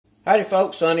Howdy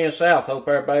folks, Sunny and South. Hope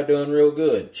everybody doing real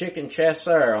good. Chicken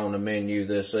Chasseur on the menu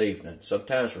this evening,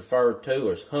 sometimes referred to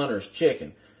as Hunter's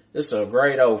Chicken. This is a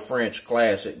great old French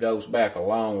classic, goes back a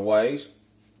long ways.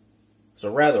 It's a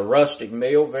rather rustic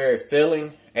meal, very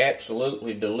filling,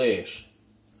 absolutely delish.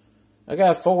 I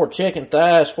got 4 chicken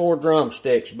thighs, 4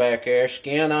 drumsticks back there,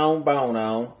 skin on, bone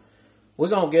on. We're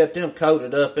going to get them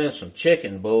coated up in some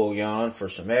chicken bouillon for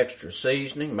some extra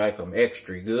seasoning, make them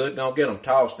extra good. Going to get them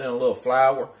tossed in a little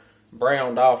flour,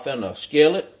 browned off in a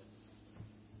skillet.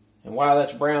 And while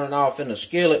that's browning off in the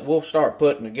skillet, we'll start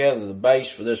putting together the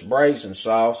base for this braising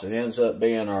sauce. It ends up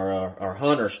being our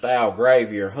hunter style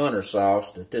gravy or hunter sauce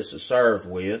that this is served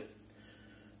with.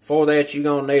 For that, you're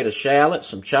going to need a shallot,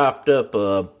 some chopped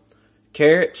up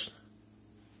carrots.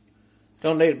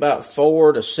 Going to need about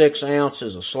 4 to 6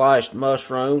 ounces of sliced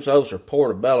mushrooms. Those are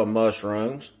portobello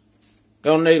mushrooms.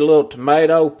 Going to need a little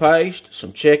tomato paste,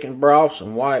 some chicken broth,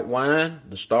 some white wine,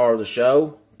 the star of the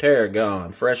show,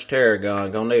 tarragon, fresh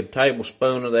tarragon. Going to need a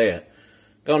tablespoon of that.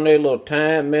 Going to need a little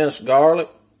thyme, minced garlic.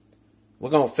 We're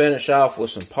going to finish off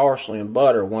with some parsley and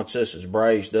butter once this is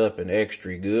braised up and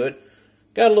extra good.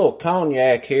 Got a little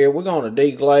cognac here. We're going to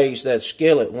deglaze that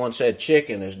skillet once that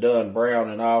chicken is done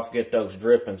browning off. Get those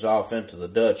drippings off into the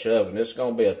Dutch oven. This is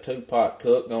going to be a 2-pot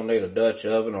cook. Going to need a Dutch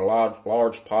oven, a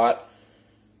large pot,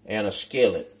 and a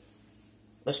skillet.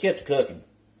 Let's get to cooking.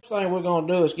 First thing we're going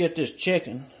to do is get this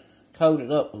chicken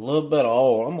coated up with a little bit of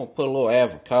oil. I'm going to put a little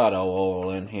avocado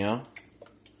oil in here.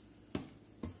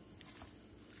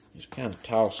 Just kind of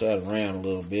toss that around a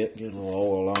little bit. Get a little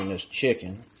oil on this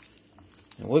chicken.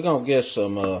 And we're going to get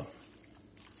some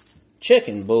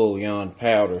chicken bouillon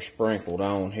powder sprinkled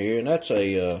on here. And that's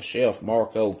a Chef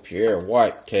Marco Pierre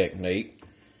White technique.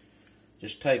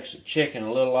 Just takes the chicken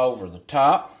a little over the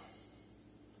top.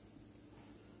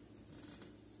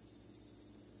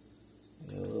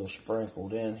 Get a little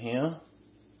sprinkled in here.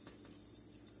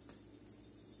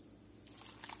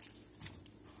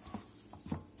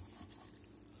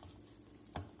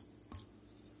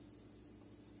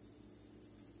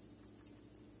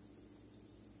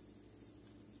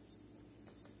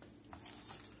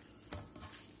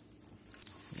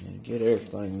 And get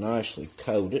everything nicely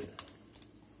coated.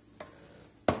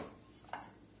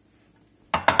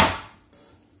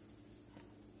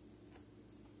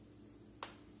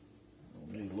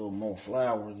 More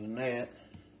flour than that.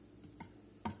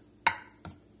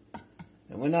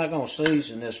 And we're not going to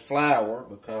season this flour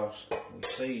because we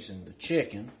seasoned the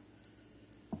chicken.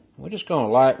 We're just going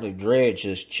to lightly dredge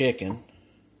this chicken.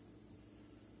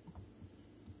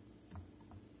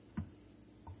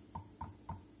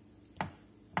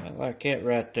 Like that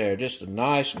right there. Just a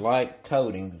nice light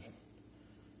coating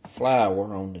of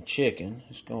flour on the chicken.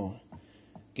 It's going to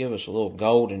give us a little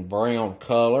golden brown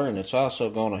color, and it's also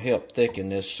going to help thicken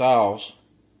this sauce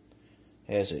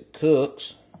as it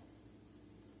cooks.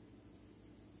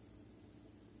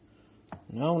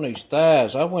 And on these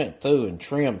thighs, I went through and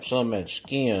trimmed some of that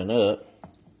skin up.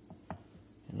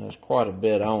 And there's quite a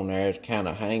bit on there. It's kind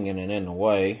of hanging and in the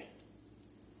way.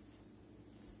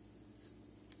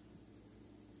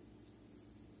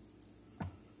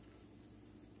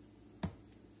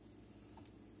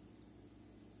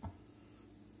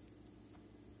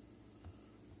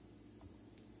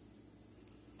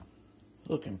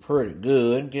 Looking pretty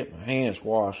good. Get my hands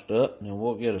washed up, and then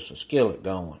we'll get us a skillet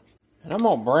going. And I'm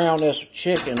going to brown this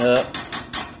chicken up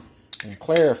in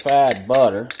clarified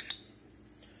butter.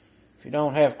 If you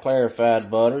don't have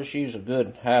clarified butter, just use a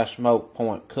good high smoke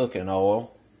point cooking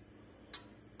oil.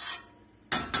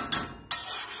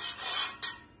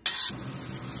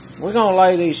 We're going to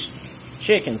lay these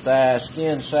chicken thighs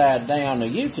skin side down. Now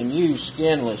you can use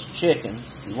skinless chicken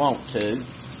if you want to.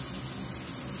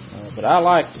 But I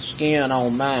like the skin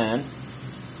on mine.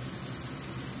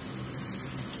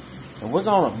 And we're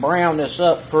going to brown this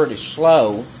up pretty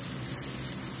slow.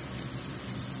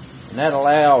 And that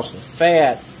allows the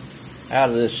fat out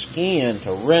of this skin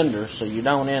to render so you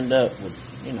don't end up with,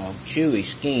 chewy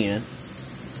skin.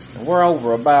 And we're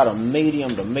over about a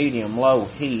medium to medium-low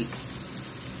heat.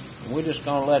 And we're just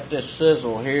going to let this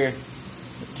sizzle here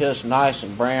until it's nice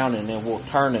and brown, and then we'll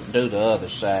turn it and do the other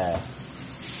side.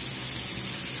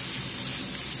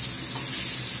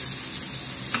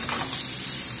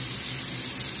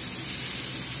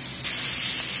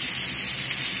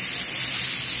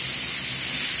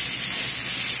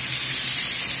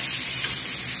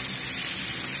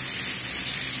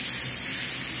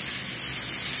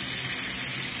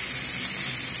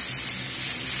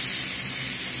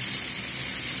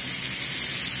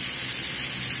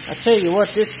 I tell you what,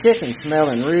 this chicken's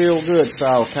smelling real good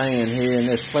sauteing here in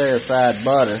this clarified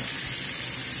butter.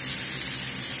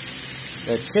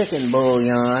 The chicken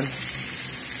bouillon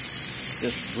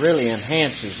just really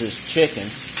enhances this chicken,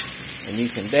 and you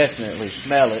can definitely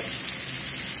smell it.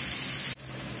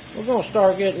 We're going to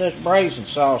start getting this braising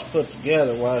sauce put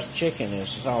together while this chicken is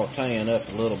sauteing up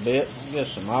a little bit. We'll get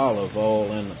some olive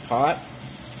oil in the pot.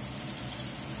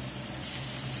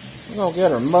 We're going to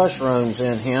get our mushrooms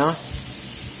in here.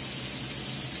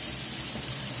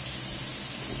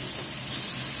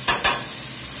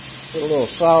 Put a little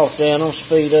salt in them,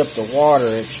 speed up the water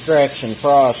extraction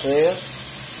process.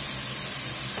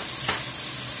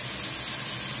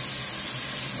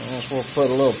 We'll put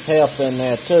a little pepper in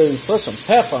there too. Put some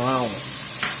pepper on it.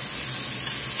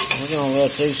 We're going to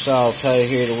let these saute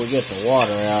here till we get the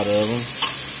water out of them.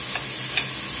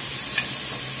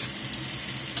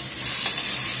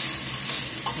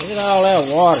 Look at all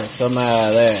that water come out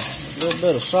of there. A little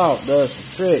bit of salt does the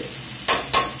trick.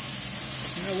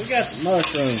 Now we got the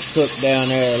mushrooms cooked down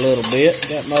there a little bit.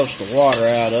 Got most of the water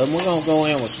out of them. We're going to go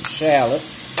in with some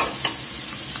shallots.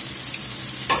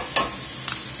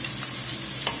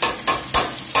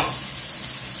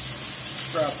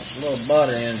 Drop us a little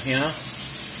butter in here.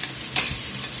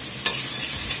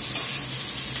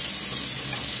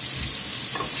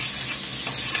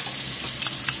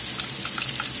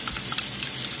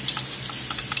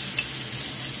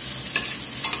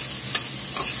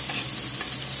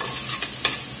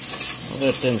 I'll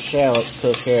let them shallots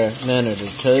cook here a minute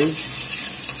or two.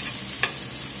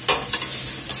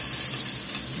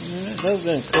 They've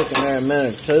been cooking there a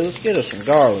minute or two. Let's get us some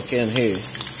garlic in here.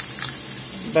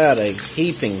 About a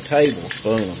heaping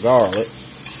tablespoon of garlic.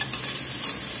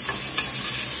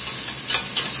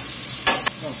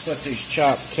 I'm going to put these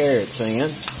chopped carrots in.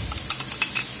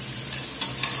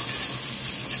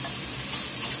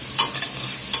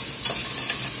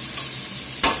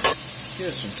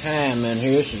 Get some thyme in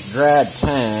here. This is dried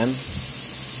thyme.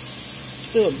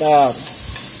 We'll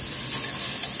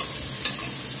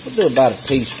do about a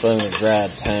teaspoon of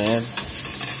dried thyme.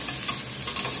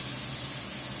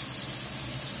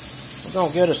 We're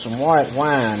going to get us some white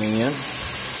wine in.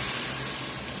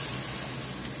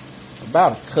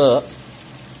 About a cup.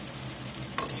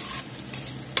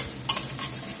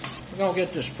 We're going to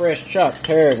get this fresh chopped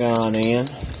tarragon in.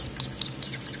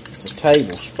 A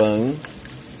tablespoon.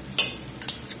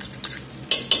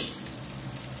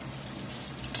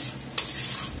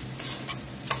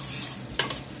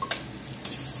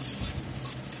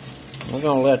 We're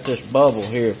going to let this bubble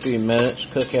here a few minutes.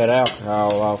 Cook that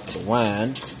alcohol off of the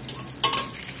wine.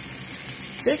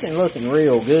 Chicken looking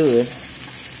real good.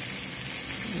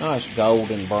 Nice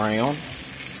golden brown.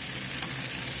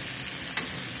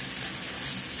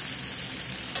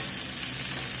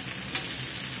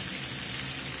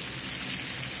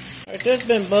 Alright, this has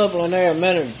been bubbling there a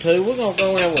minute or two. We're going to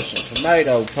go in with some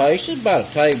tomato paste. It's about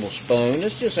a tablespoon.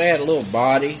 Let's just add a little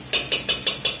body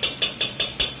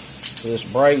to this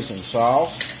braising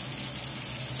sauce.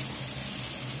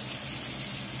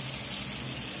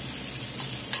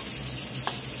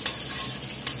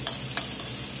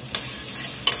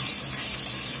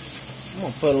 I'm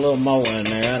going to put a little more in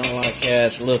there. I don't like how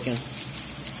it's looking.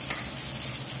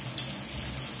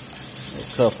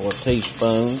 A couple of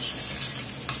teaspoons.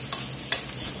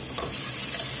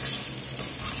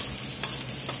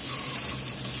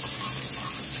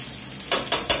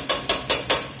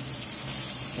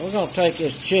 We're going to take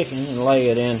this chicken and lay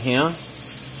it in here.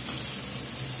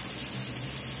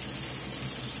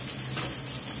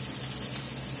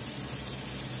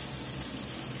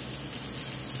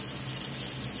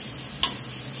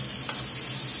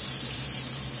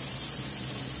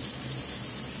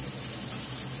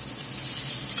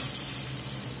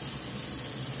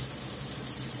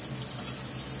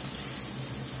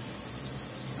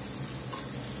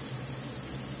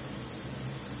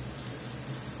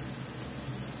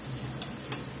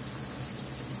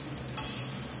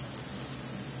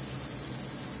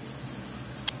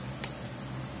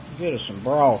 Get us some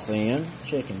broth in,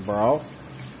 chicken broth.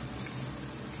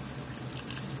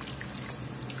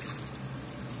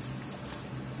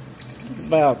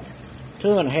 About 2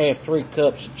 1/2, 3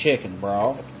 cups of chicken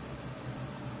broth.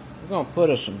 We're going to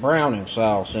put us some browning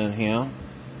sauce in here.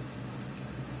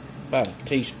 About 1.5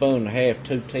 teaspoons,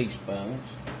 2 teaspoons.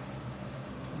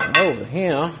 And over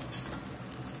here,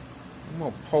 I'm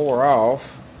going to pour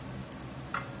off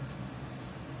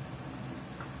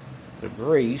the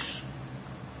grease.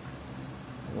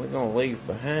 We're going to leave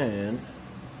behind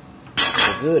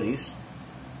the goodies.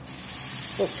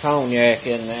 Put cognac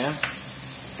in there.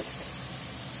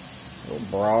 A little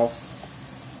broth.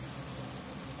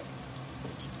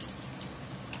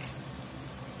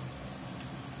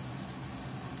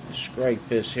 scrape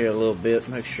this here a little bit,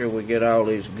 make sure we get all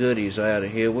these goodies out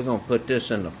of here. We're going to put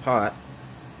this in the pot.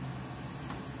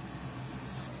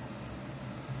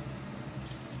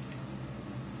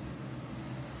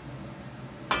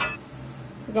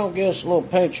 We're going to get us a little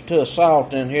pinch or two of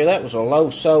salt in here. That was a low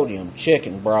sodium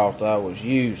chicken broth I was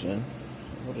using.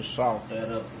 We'll just salt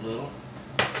that up a little.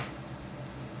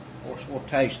 Of course, we'll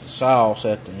taste the sauce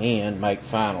at the end, make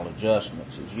final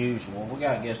adjustments as usual. We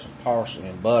got to get some parsley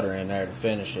and butter in there to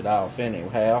finish it off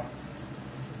anyhow.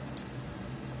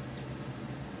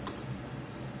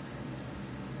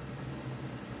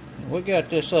 We got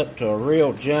this up to a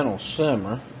real gentle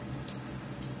simmer.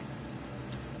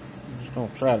 I'm going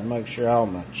to try to make sure all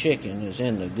my chicken is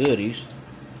in the goodies.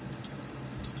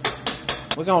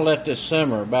 We're going to let this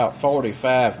simmer about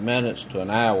 45 minutes to an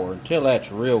hour until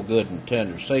that's real good and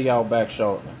tender. See y'all back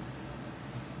shortly.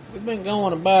 We've been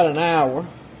going about an hour.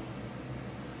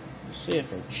 Let's see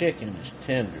if our chicken is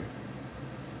tender.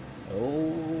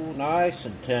 Oh, nice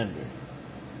and tender.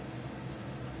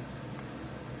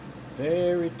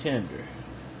 Very tender.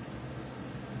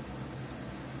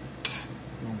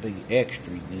 Gonna be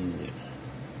extra good.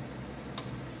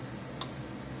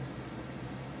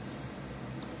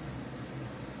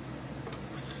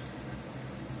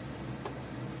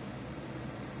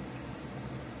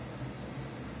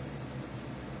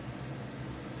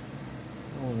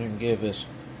 I want to give this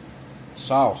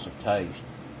sauce a taste.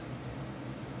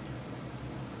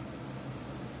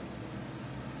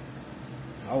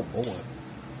 Oh boy,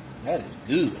 that is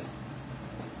good.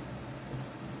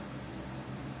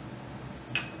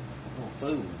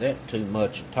 Food with that too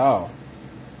much at all.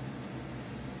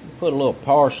 Put a little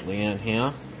parsley in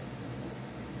here.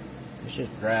 It's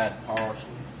just dried parsley.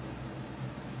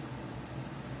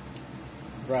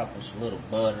 Drop us a little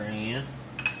butter in.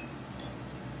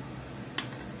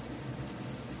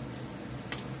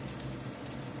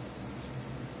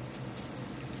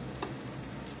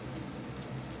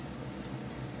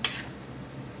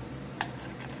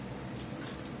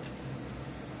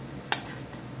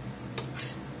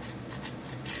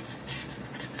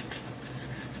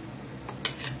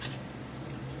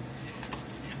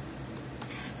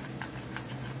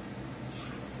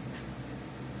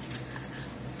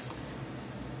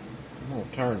 I'm going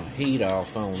to turn the heat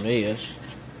off on this.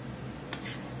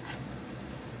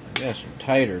 I got some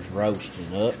taters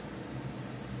roasting up.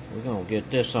 We're going to get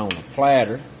this on a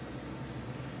platter and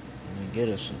then get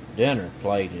us some dinner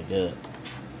plated up.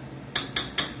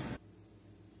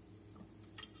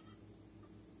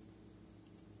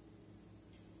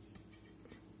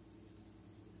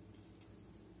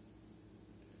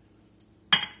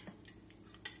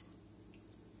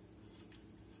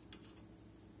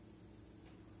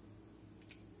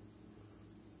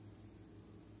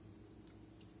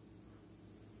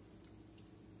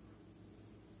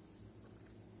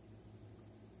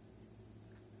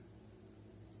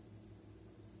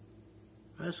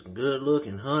 That's some good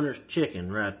looking hunter's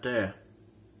chicken right there.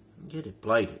 Get it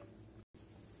plated.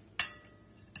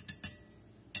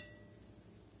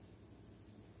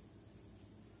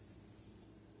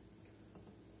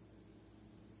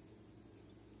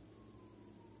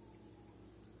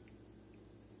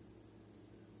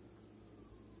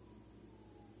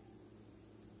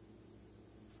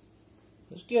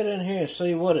 Let's get in here and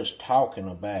see what it's talking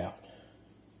about.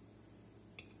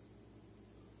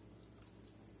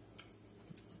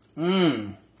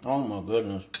 Oh my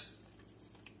goodness.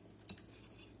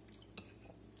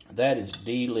 That is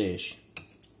delish.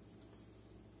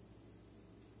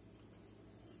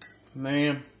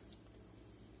 Man,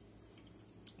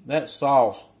 that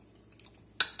sauce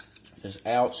is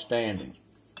outstanding.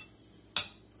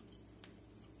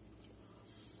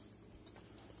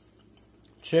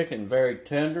 Chicken very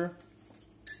tender.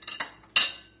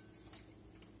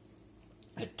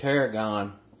 That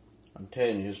tarragon, I'm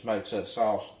telling you, just makes that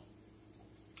sauce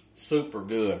super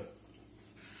good.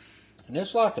 And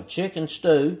it's like a chicken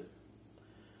stew.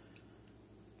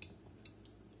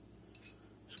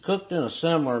 It's cooked in a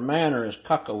similar manner as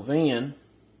coq au vin.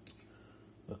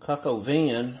 The coq au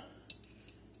vin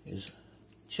is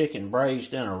chicken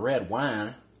braised in a red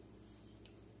wine.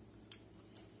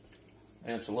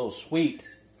 And it's a little sweet.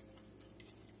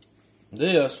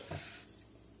 This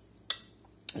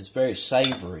is very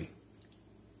savory.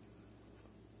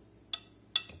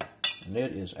 And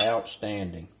it is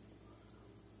outstanding.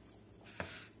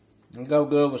 And go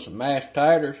good with some mashed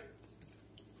taters.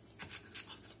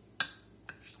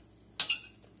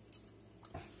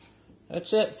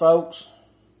 That's it, folks.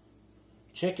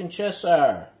 Chicken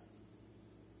Chasseur,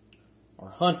 or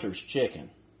hunter's chicken.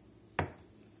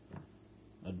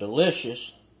 A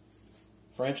delicious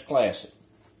French classic.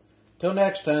 Till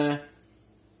next time,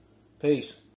 peace.